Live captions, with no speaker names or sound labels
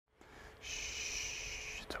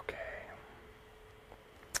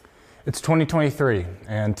It's 2023,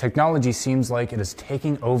 and technology seems like it is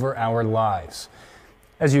taking over our lives.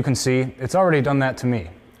 As you can see, it's already done that to me,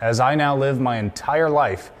 as I now live my entire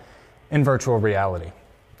life in virtual reality.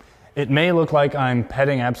 It may look like I'm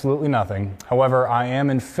petting absolutely nothing, however, I am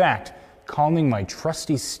in fact calming my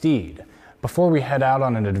trusty steed before we head out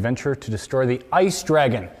on an adventure to destroy the ice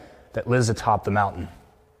dragon that lives atop the mountain.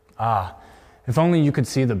 Ah, if only you could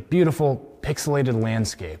see the beautiful pixelated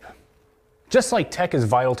landscape. Just like tech is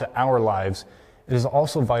vital to our lives, it is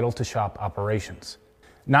also vital to shop operations.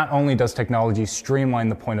 Not only does technology streamline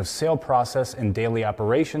the point of sale process and daily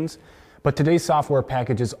operations, but today's software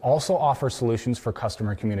packages also offer solutions for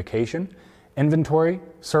customer communication, inventory,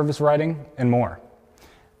 service writing, and more.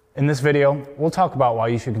 In this video, we'll talk about why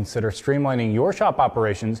you should consider streamlining your shop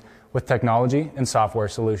operations with technology and software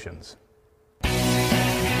solutions.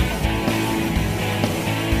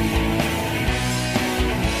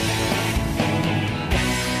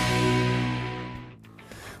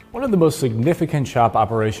 One of the most significant shop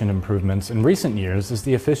operation improvements in recent years is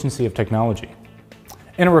the efficiency of technology.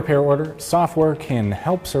 In a repair order, software can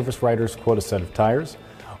help service writers quote a set of tires,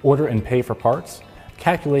 order and pay for parts,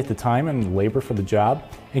 calculate the time and labor for the job,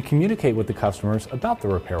 and communicate with the customers about the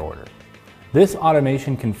repair order. This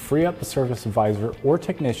automation can free up the service advisor or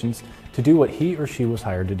technicians to do what he or she was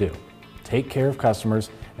hired to do: take care of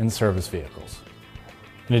customers and service vehicles.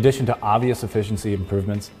 In addition to obvious efficiency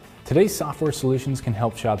improvements, today's software solutions can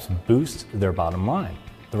help shops boost their bottom line.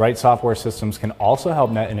 The right software systems can also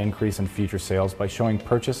help net an increase in future sales by showing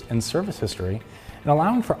purchase and service history and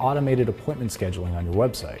allowing for automated appointment scheduling on your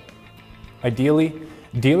website. Ideally,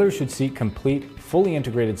 dealers should seek complete, fully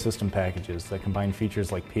integrated system packages that combine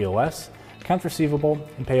features like POS, accounts receivable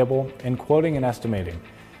and payable, and quoting and estimating.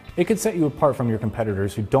 It could set you apart from your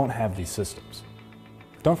competitors who don't have these systems.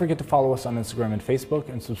 Don't forget to follow us on Instagram and Facebook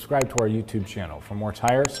and subscribe to our YouTube channel for more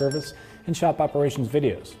tire, service, and shop operations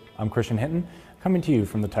videos. I'm Christian Hinton, coming to you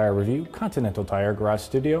from the Tire Review Continental Tire Garage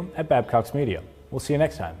Studio at Babcock's Media. We'll see you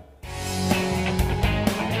next time.